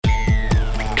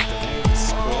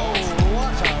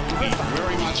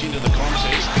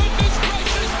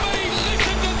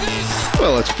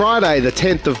Well, it's Friday, the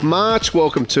 10th of March.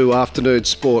 Welcome to Afternoon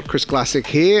Sport. Chris Classic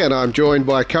here, and I'm joined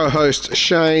by co-host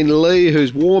Shane Lee,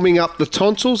 who's warming up the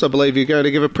tonsils. I believe you're going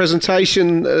to give a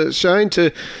presentation, Shane,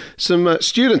 to some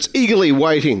students eagerly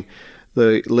waiting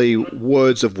the Lee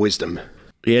words of wisdom.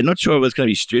 Yeah, not sure if it's going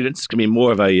to be students. It's going to be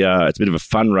more of it's a bit of a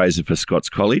fundraiser for Scots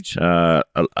College, a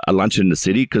luncheon in the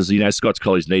city, because, Scots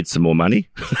College needs some more money.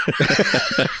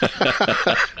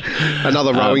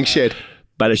 Another rowing shed.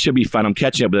 But it should be fun. I'm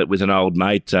catching up with an old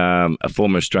mate, a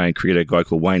former Australian cricketer, a guy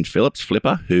called Wayne Phillips,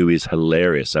 Flipper, who is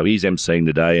hilarious. So he's emceeing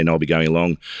today, and I'll be going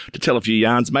along to tell a few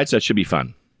yarns, mate, so it should be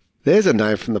fun. There's a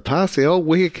name from the past, the old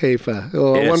wicketkeeper.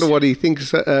 Oh, yes. I wonder what he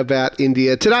thinks about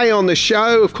India. Today on the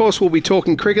show, of course, we'll be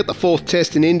talking cricket, the fourth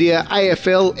test in India,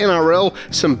 AFL, NRL,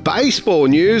 some baseball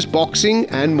news, boxing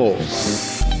and more.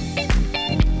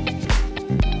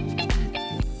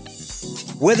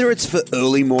 Whether it's for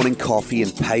early morning coffee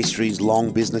and pastries, long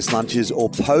business lunches or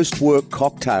post-work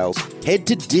cocktails, head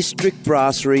to District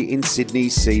Brasserie in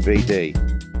Sydney's CBD.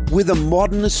 With a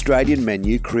modern Australian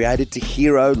menu created to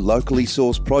hero locally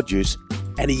sourced produce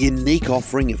and a unique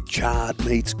offering of charred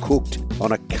meats cooked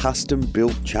on a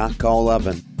custom-built charcoal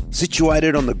oven.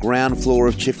 Situated on the ground floor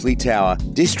of Chifley Tower,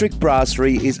 District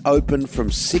Brasserie is open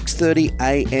from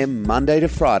 6:30am Monday to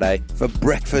Friday for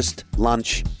breakfast,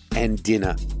 lunch and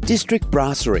dinner. District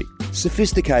Brasserie,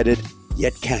 sophisticated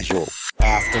yet casual.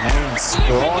 Afternoon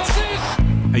Sport.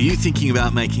 Are you thinking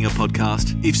about making a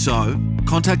podcast? If so,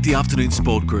 contact the Afternoon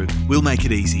Sport Group. We'll make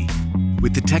it easy.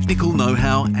 With the technical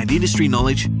know-how and industry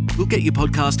knowledge, we'll get your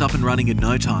podcast up and running in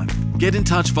no time. Get in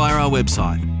touch via our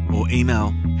website or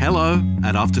email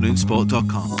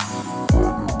hello@afternoonsport.com.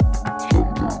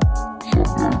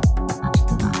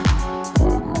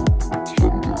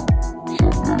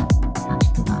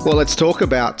 Well, let's talk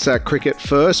about cricket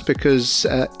first, because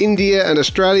India and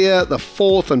Australia, the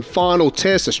fourth and final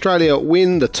test. Australia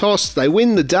win the toss. They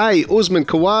win the day. Usman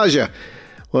Khawaja,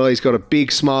 well, he's got a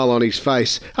big smile on his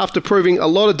face after proving a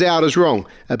lot of doubters wrong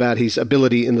about his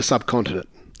ability in the subcontinent.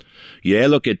 Yeah,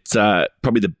 look, it's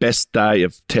probably the best day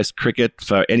of test cricket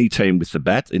for any team with the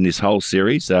bat in this whole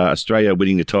series. Australia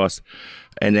winning the toss.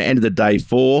 And the end of the day,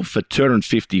 4 for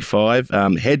 255.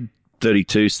 Head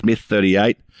 32, Smith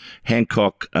 38.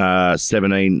 Hancock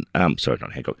 17, sorry,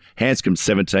 not Hancock, Hanscom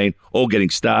 17, all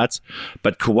getting starts.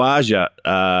 But Khawaja,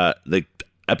 the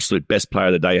absolute best player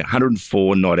of the day,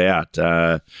 104 not out,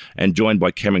 and joined by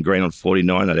Cameron Green on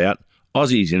 49 not out.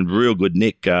 Aussies in real good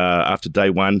nick after day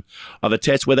one of the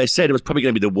test, where they said it was probably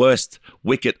going to be the worst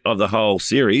wicket of the whole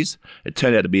series. It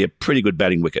turned out to be a pretty good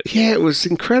batting wicket. Yeah, it was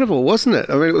incredible, wasn't it?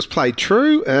 I mean, it was played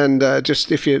true, and just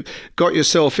if you got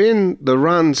yourself in, the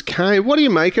runs came. What do you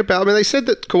make about? I mean, they said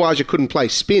that Khawaja couldn't play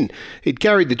spin. He'd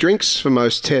carried the drinks for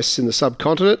most tests in the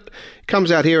subcontinent.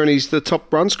 Comes out here and he's the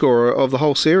top run scorer of the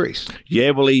whole series. Yeah,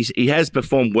 well, he has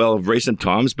performed well of recent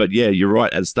times, but yeah, you're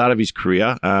right. At the start of his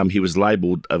career, he was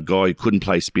labelled a guy who couldn't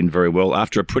play spin very well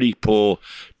after a pretty poor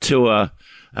tour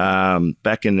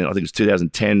back in, I think it was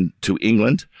 2010 to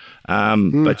England.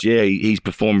 But yeah, he's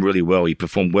performed really well. He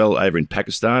performed well over in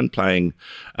Pakistan, playing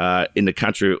in the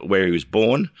country where he was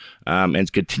born, and has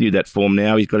continued that form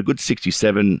now. He's got a good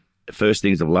 67 first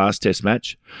innings of last test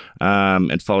match,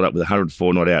 and followed up with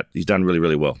 104 not out. He's done really,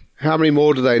 really well. How many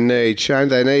more do they need, Shane?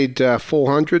 They need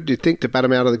 400, do you think, to bat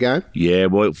him out of the game? Yeah,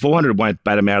 well, 400 won't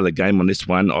bat him out of the game on this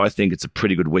one. I think it's a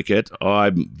pretty good wicket.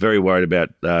 I'm very worried about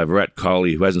Virat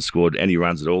Kohli, who hasn't scored any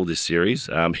runs at all this series.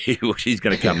 He's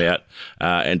going to come out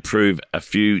and prove a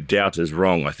few doubters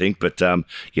wrong, I think. But,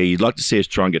 yeah, you'd like to see us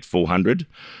try and get 400.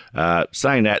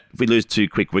 Saying that, if we lose 2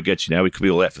 quick wickets, we could be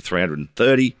all out for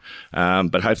 330.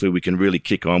 But hopefully we can really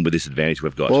kick on with this advantage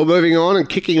we've got. Well, moving on and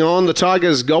kicking on, the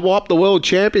Tigers gobble up the world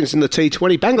champions in the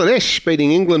T20. Bangladesh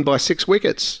beating England by 6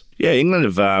 wickets. Yeah, England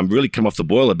have really come off the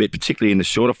boil a bit, particularly in the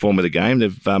shorter form of the game.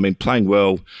 They've been playing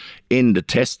well in the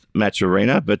test match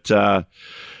arena, but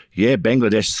yeah,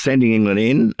 Bangladesh sending England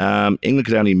in. England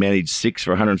could only manage 6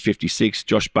 for 156.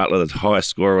 Josh Butler, the highest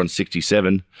scorer, on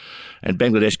 67. And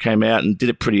Bangladesh came out and did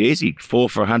it pretty easy, 4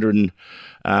 for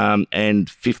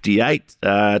 158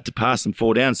 to pass them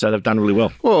 4 down. So they've done really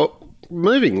well. Well,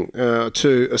 moving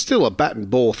to still a bat and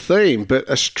ball theme, but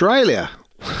Australia,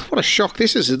 what a shock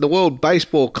this is in the World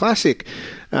Baseball Classic.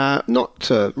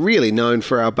 Not really known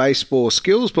for our baseball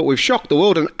skills, but we've shocked the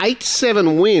world. An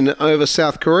 8-7 win over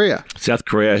South Korea. South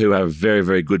Korea, who are a very,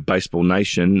 very good baseball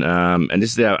nation. And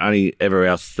this is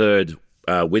our third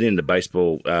win in the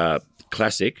baseball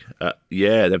Classic.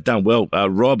 Yeah, they've done well.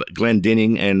 Rob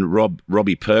Glendinning and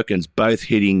Robbie Perkins both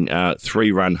hitting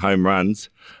 3-run home runs.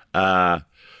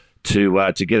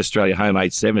 to get Australia home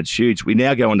 8-7. It's huge. We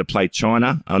now go on to play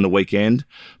China on the weekend,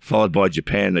 followed by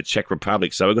Japan and the Czech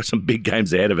Republic. So we've got some big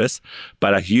games ahead of us,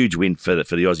 but a huge win for the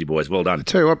Aussie boys. Well done. I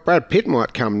tell you what, Brad Pitt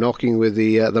might come knocking with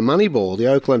the money ball, the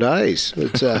Oakland A's.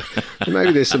 But,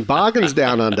 maybe there's some bargains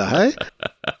down under, hey?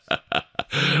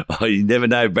 Oh, you never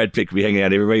know. Brad Pitt could be hanging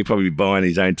out everywhere. He'd probably be buying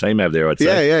his own team over there, I'd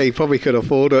say. Yeah, he probably could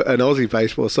afford an Aussie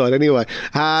baseball side anyway.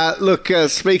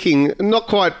 Speaking, not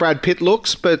quite Brad Pitt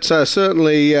looks, but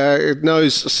certainly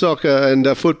knows soccer and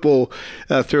football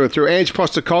through and through. Ange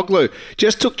Postecoglou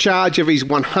just took charge of his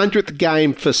 100th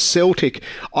game for Celtic.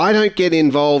 I don't get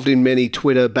involved in many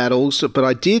Twitter battles, but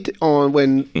I did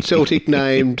when Celtic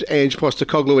named Ange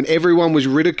Postecoglou and everyone was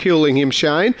ridiculing him,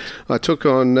 Shane. I took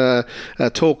on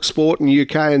Talk Sport in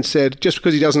UK and said just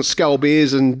because he doesn't scull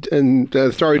beers and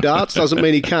throw darts doesn't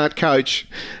mean he can't coach.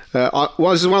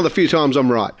 This is one of the few times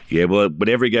I'm right. Yeah, well,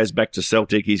 whenever he goes back to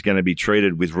Celtic, he's going to be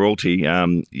treated with royalty.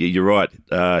 You're right.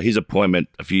 His appointment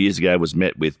a few years ago was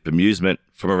met with bemusement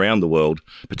from around the world,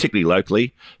 particularly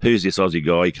locally. Who's this Aussie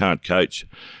guy? He can't coach.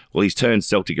 Well, he's turned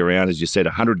Celtic around, as you said,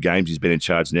 100 games he's been in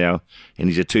charge now, and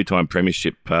he's a two-time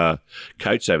premiership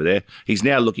coach over there. He's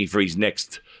now looking for his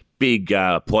next big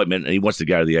appointment, and he wants to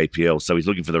go to the APL, so he's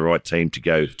looking for the right team to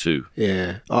go to.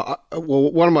 Yeah.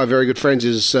 Well, one of my very good friends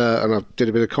is, and I did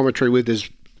a bit of commentary with, is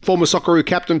former Socceroo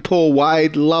captain Paul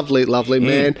Wade. Lovely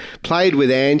man. Played with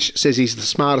Ange. Says he's the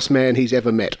smartest man he's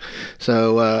ever met.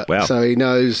 So wow. So he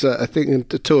knows a thing or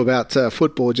two about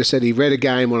football. Just said he read a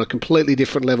game on a completely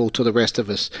different level to the rest of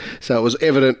us. So it was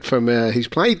evident from his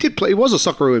play. He did play. He was a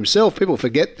Socceroo himself. People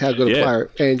forget how good a player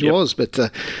Ange was. But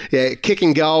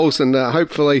kicking goals and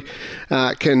hopefully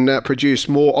can produce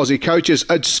more Aussie coaches.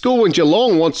 A school in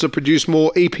Geelong wants to produce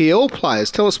more EPL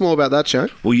players. Tell us more about that, Shane.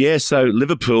 Well, yeah. So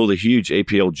Liverpool, the huge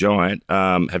EPL giant,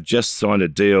 have just signed a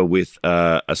deal with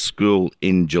a school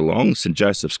in Geelong, St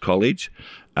Joseph's College,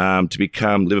 to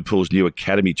become Liverpool's new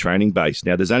academy training base.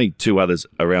 Now, there's only two others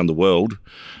around the world.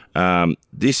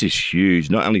 This is huge,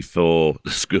 not only for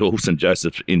the school, St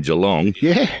Joseph's in Geelong,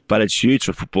 but it's huge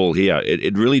for football here.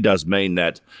 It really does mean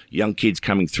that young kids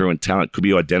coming through and talent could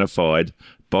be identified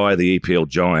by the EPL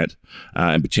giant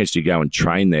and potentially go and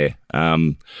train there.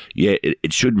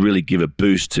 It should really give a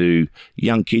boost to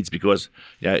young kids because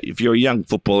if you're a young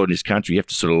footballer in this country, you have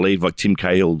to sort of leave like Tim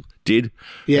Cahill did.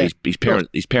 Yeah. His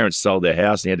parents sold their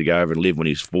house and he had to go over and live when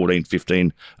he was 14,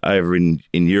 15 over in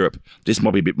Europe. This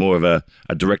might be a bit more of a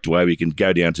direct way where you can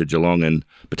go down to Geelong and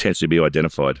potentially be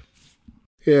identified.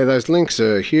 Yeah, those links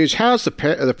are huge. How's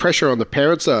the pressure on the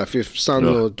parents, though, if your son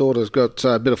or daughter's got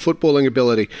a bit of footballing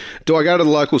ability? Do I go to the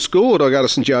local school or do I go to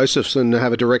St Joseph's and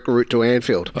have a direct route to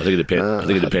Anfield? I think it depends. I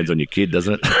think it depends on your kid,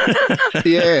 doesn't it?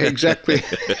 Yeah, exactly.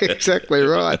 Exactly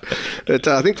right. But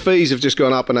I think fees have just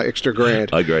gone up an extra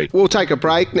 $1,000. I agree. We'll take a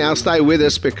break now. Stay with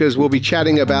us because we'll be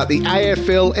chatting about the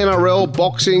AFL, NRL,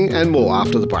 boxing and more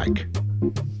after the break.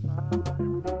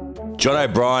 John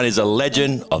O'Brien is a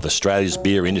legend of Australia's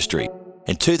beer industry.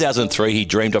 In 2003, he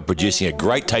dreamed of producing a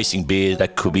great tasting beer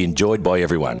that could be enjoyed by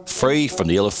everyone, free from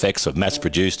the ill effects of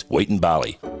mass-produced wheat and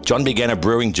barley. John began a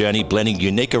brewing journey blending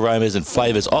unique aromas and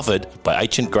flavours offered by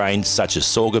ancient grains such as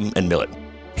sorghum and millet.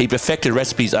 He perfected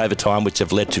recipes over time which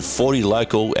have led to 40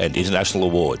 local and international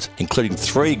awards, including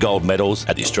 3 gold medals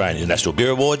at the Australian International Beer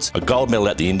Awards, a gold medal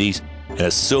at the Indies, and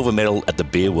a silver medal at the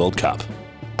Beer World Cup.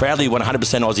 Proudly 100%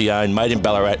 Aussie-owned, made in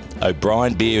Ballarat,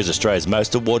 O'Brien Beer is Australia's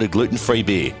most awarded gluten-free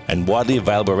beer and widely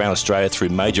available around Australia through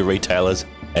major retailers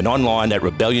and online at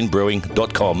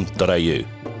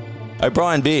rebellionbrewing.com.au.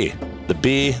 O'Brien Beer, the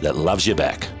beer that loves you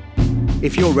back.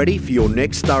 If you're ready for your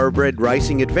next thoroughbred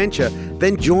racing adventure,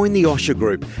 then join the Osher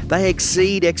Group. They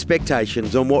exceed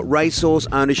expectations on what racehorse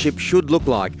ownership should look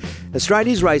like.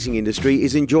 Australia's racing industry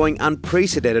is enjoying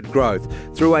unprecedented growth.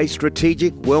 Through a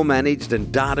strategic, well-managed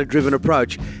and data-driven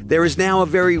approach, there is now a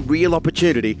very real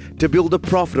opportunity to build a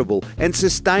profitable and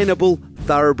sustainable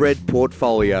thoroughbred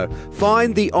portfolio.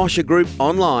 Find the Osher Group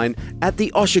online at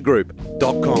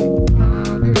theoshergroup.com.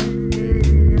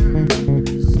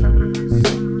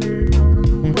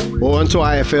 Well, on to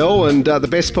AFL, and the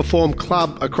best performed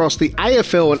club across the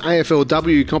AFL and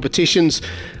AFLW competitions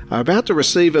are about to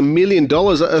receive $1 million.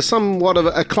 Somewhat of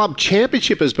a club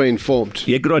championship has been formed.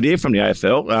 Yeah, good idea from the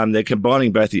AFL. They're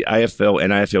combining both the AFL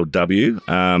and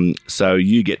AFLW, so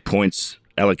you get points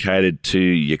allocated to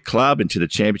your club and to the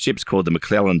championship. It's called the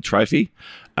McClellan Trophy,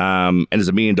 and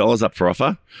there's $1 million up for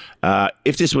offer.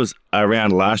 If this was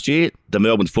around last year, the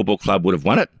Melbourne Football Club would have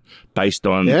won it based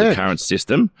on the current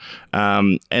system,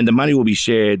 and the money will be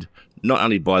shared not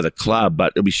only by the club,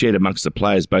 but it'll be shared amongst the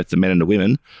players, both the men and the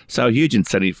women. So a huge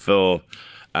incentive for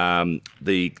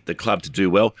the club to do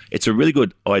well. It's a really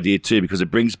good idea too because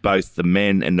it brings both the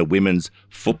men and the women's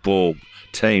football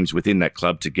teams within that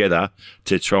club together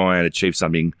to try and achieve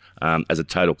something as a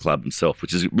total club themselves,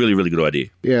 which is a really, really good idea.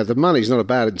 Yeah, the money's not a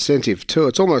bad incentive too.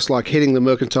 It's almost like hitting the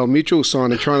Mercantile Mutual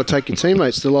sign and trying to take your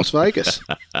teammates to Las Vegas.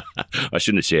 I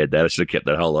shouldn't have shared that. I should have kept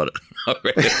that whole lot.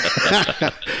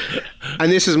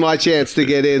 And this is my chance to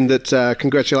get in that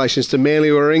congratulations to Manly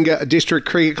Warringah District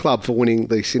Cricket Club for winning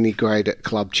the Sydney Grade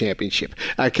Club Championship.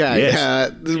 Okay,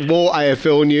 yes. More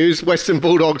AFL news. Western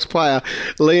Bulldogs player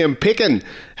Liam Picken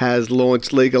has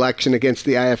launched legal action against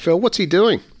the AFL. What's he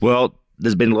doing? Well,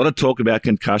 there's been a lot of talk about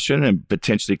concussion and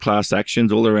potentially class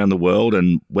actions all around the world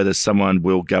and whether someone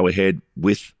will go ahead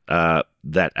with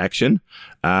that action.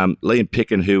 Liam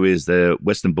Picken, who is the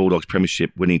Western Bulldogs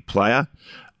premiership winning player,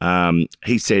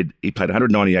 he said he played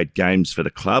 198 games for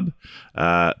the club,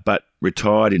 but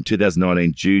retired in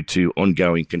 2019 due to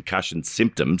ongoing concussion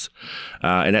symptoms.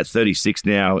 And at 36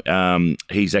 now,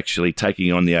 he's actually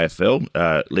taking on the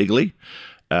AFL legally.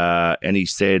 And he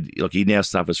said, look, he now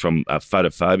suffers from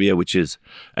photophobia, which is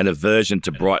an aversion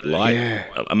to bright light,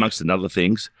 amongst other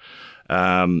things.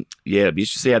 It'll be interesting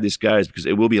to see how this goes because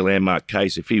it will be a landmark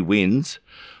case. If he wins,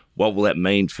 what will that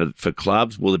mean for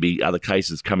clubs? Will there be other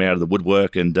cases come out of the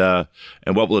woodwork? And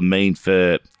what will it mean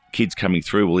for kids coming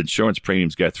through? Will insurance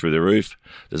premiums go through the roof?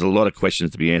 There's a lot of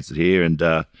questions to be answered here. And,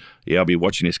 I'll be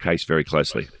watching this case very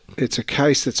closely. It's a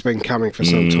case that's been coming for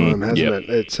some time, hasn't it?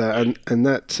 It's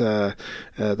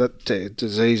that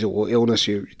disease or illness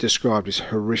you described is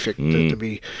horrific to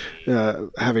be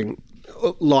having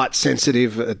light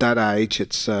sensitive at that age.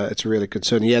 It's really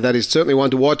concerning. Yeah, that is certainly one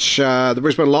to watch. The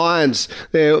Brisbane Lions,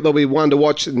 they'll be one to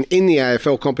watch in the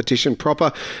AFL competition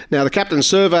proper. Now, the captain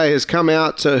survey has come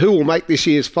out. Who will make this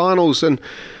year's finals? And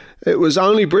it was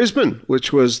only Brisbane,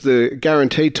 which was the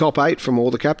guaranteed top 8 from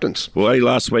all the captains. Well,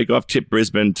 last week I've tipped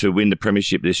Brisbane to win the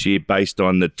premiership this year based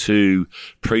on the 2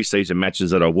 pre-season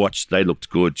matches that I watched. They looked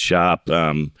good, sharp.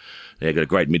 They've got a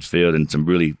great midfield and some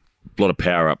really lot of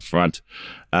power up front.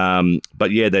 But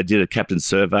they did a captain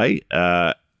survey.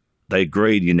 They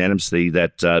agreed unanimously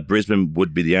that Brisbane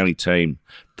would be the only team.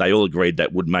 They all agreed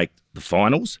that would make the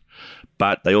finals.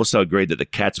 But they also agreed that the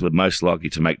Cats were most likely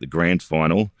to make the grand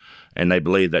final, and they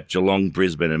believe that Geelong,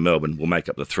 Brisbane and Melbourne will make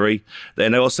up the 3.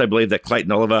 Then they also believe that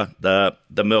Clayton Oliver, the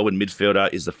Melbourne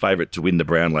midfielder, is the favourite to win the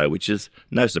Brownlow, which is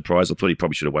no surprise. I thought he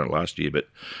probably should have won it last year, but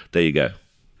there you go.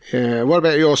 Yeah, what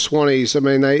about your Swannies? I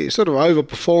mean, they sort of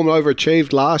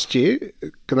overachieved last year.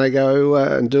 Can they go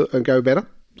and go better?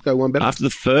 Go one better? After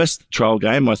the first trial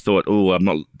game, I thought,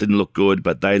 didn't look good,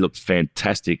 but they looked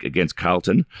fantastic against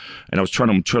Carlton. And I'm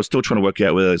still trying to work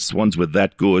out whether the Swans were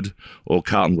that good or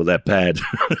Carlton were that bad.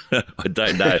 I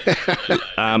don't know.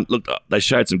 Look, they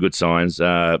showed some good signs.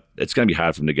 It's going to be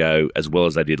hard for them to go as well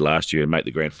as they did last year and make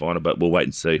the grand final, but we'll wait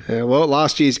and see. Yeah, well,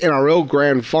 last year's NRL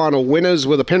grand final winners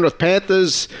were the Penrith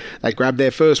Panthers. They grabbed their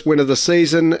first win of the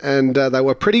season, and they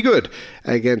were pretty good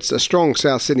against a strong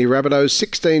South Sydney Rabbitohs,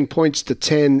 16 points to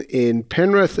 10 in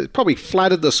Penrith. It probably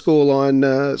flattered the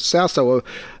scoreline. South, they were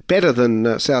better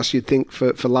than South, you'd think,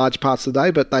 for large parts of the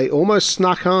day, but they almost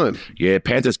snuck home. Yeah,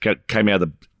 Panthers came out of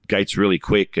the gates really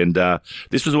quick, and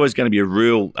this was always going to be a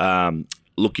real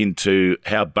look into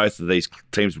how both of these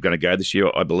teams were going to go this year,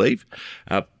 I believe.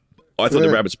 I thought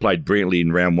the Rabbits played brilliantly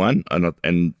in round 1,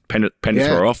 and Penrith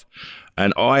were off.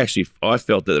 And I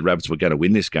felt that the Rabbits were going to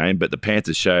win this game, but the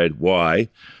Panthers showed why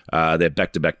they're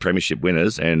back-to-back premiership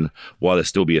winners and why they'll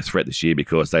still be a threat this year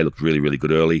because they looked really, really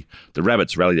good early. The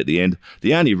Rabbits rallied at the end.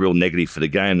 The only real negative for the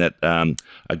game that a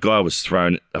fan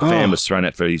was thrown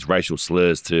at for his racial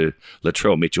slurs to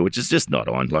Latrell Mitchell, which is just not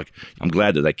on. Like, I'm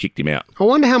glad that they kicked him out. I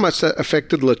wonder how much that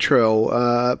affected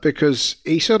Latrell because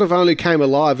he sort of only came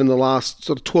alive in the last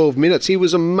sort of 12 minutes. He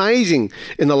was amazing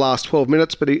in the last 12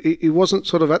 minutes, but he wasn't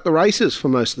sort of at the races for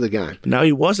most of the game. No,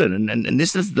 he wasn't. And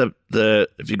this is the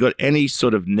if you've got any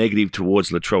sort of negative towards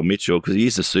Latrell Mitchell, because he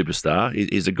is a superstar,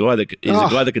 he's a guy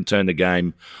that can turn the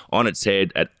game on its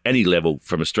head at any level,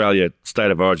 from Australia,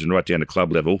 state of origin, right down to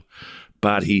club level.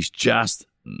 But he's just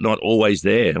not always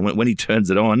there. And when he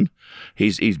turns it on,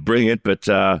 he's brilliant. But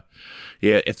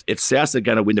if South are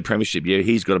going to win the premiership year,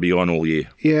 he's got to be on all year.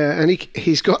 Yeah, and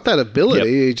he's got that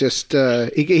ability. Yep. He just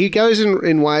he goes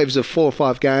in waves of 4 or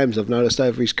 5 games, I've noticed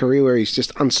over his career, where he's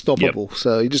just unstoppable. Yep.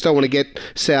 So you just don't want to get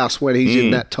South when he's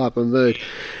in that type of mood.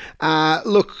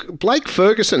 Look, Blake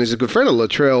Ferguson is a good friend of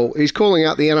Latrell. He's calling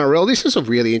out the NRL. This is a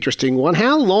really interesting one.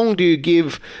 How long do you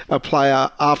give a player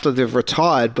after they've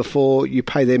retired before you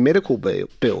pay their medical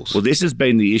bills? Well, this has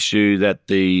been the issue that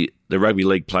the the Rugby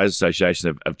League Players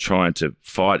Association have trying to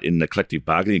fight in the collective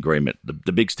bargaining agreement.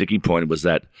 The big sticking point was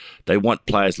that they want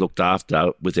players looked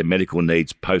after with their medical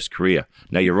needs post-career.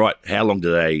 Now, you're right. How long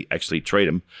do they actually treat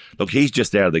him? Look, he's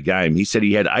just out of the game. He said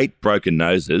he had 8 broken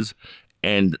noses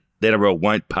and the NRL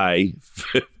won't pay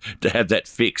to have that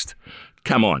fixed.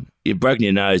 Come on. You've broken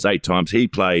your nose 8 times. He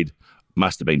played,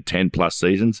 must have been 10-plus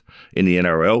seasons in the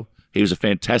NRL. He was a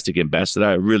fantastic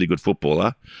ambassador, a really good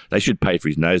footballer. They should pay for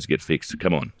his nose to get fixed.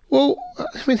 Come on. Well, I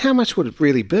mean, how much would it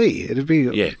really be? It'd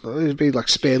be like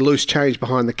spare loose change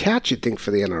behind the couch, you'd think,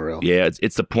 for the NRL. Yeah,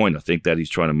 it's the point, I think, that he's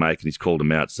trying to make, and he's called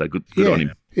him out, so good on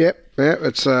him. Yeah,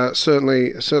 it's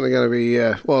certainly going to be,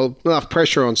 enough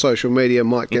pressure on social media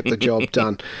might get the job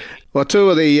done. Well, 2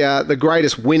 of the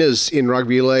greatest winners in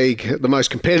rugby league, the most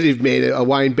competitive men, are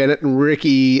Wayne Bennett and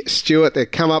Ricky Stuart. They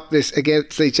come up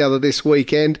against each other this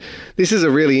weekend. This is a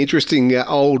really interesting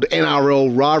old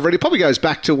NRL rivalry. It probably goes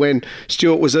back to when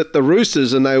Stuart was at the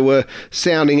Roosters and they were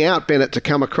sounding out Bennett to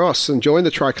come across and join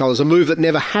the Tricolours, a move that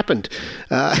never happened.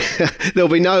 There'll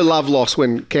be no love lost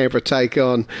when Canberra take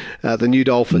on the New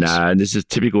Dolphins. No, and this is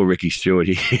typical Ricky Stuart.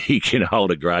 He can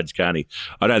hold a grudge, can't he?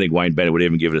 I don't think Wayne Bennett would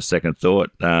even give it a second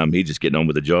thought. He's just getting on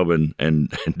with the job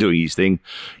and doing his thing.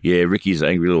 Yeah, Ricky's an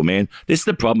angry little man. This is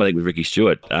the problem, I think, with Ricky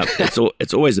Stuart.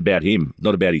 It's always about him,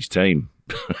 not about his team.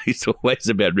 It's always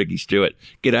about Ricky Stuart.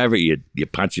 Get over it, you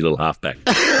punchy little halfback.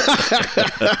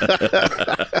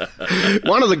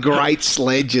 One of the great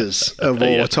sledges of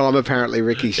all time, apparently,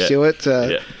 Ricky Stuart.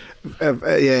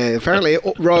 Apparently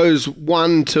rows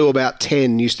 1 to about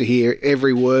 10 used to hear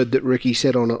every word that Ricky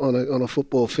said on a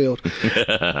football field.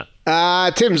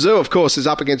 Tim Zoo, of course, is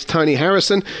up against Tony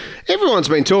Harrison. Everyone's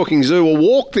been talking Zoo will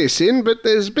walk this in, but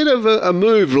there's a bit of a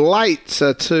move late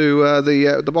to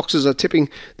the Boxers are tipping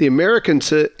the American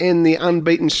to end the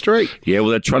unbeaten streak. Yeah, well,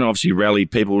 they're trying to obviously rally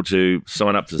people to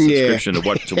sign up to the subscription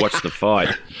to watch the fight.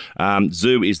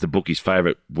 Zoo is the bookie's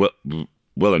favourite.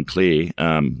 Well and clear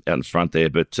out in front there.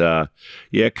 But, a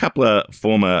couple of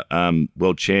former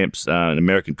world champs, an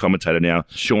American commentator now,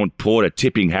 Sean Porter,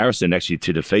 tipping Harrison actually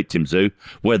to defeat Tim Zoo.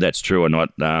 Whether that's true or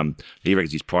not, he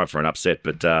reckons he's primed for an upset,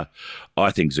 but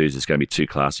I think Zoo's just going to be too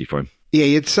classy for him. Yeah,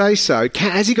 you'd say so.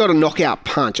 Has he got a knockout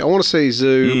punch? I want to see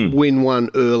Zoo win one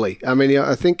early. I mean,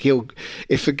 I think he'll,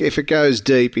 if it goes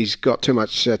deep, he's got too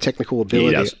much technical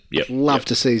ability. He does. Yep. I'd love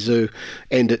to see Zoo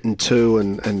end it in 2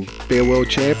 and be a world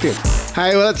champion.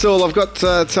 Hey, well, that's all I've got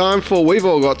time for. We've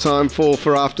all got time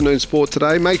for Afternoon Sport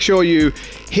today. Make sure you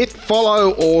hit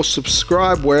follow or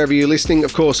subscribe wherever you're listening.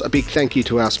 Of course, a big thank you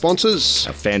to our sponsors.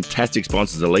 Our fantastic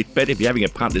sponsors, Elite Bet. If you're having a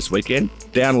punt this weekend,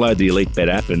 download the Elite Bet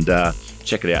app and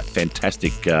check it out.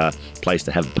 Fantastic place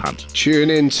to have a punt. Tune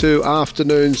in to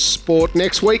Afternoon Sport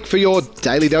next week for your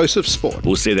daily dose of sport.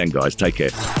 We'll see you then, guys. Take care.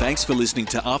 Thanks for listening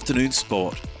to Afternoon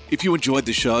Sport. If you enjoyed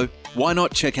the show, why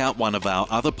not check out one of our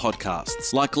other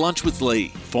podcasts, like Lunch with Lee.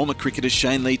 Former cricketer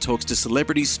Shane Lee talks to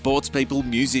celebrities, sports people,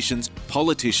 musicians,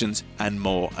 politicians, and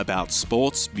more about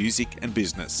sports, music, and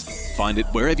business. Find it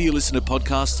wherever you listen to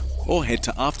podcasts or head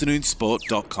to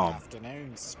afternoonsport.com.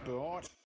 Afternoon Sport.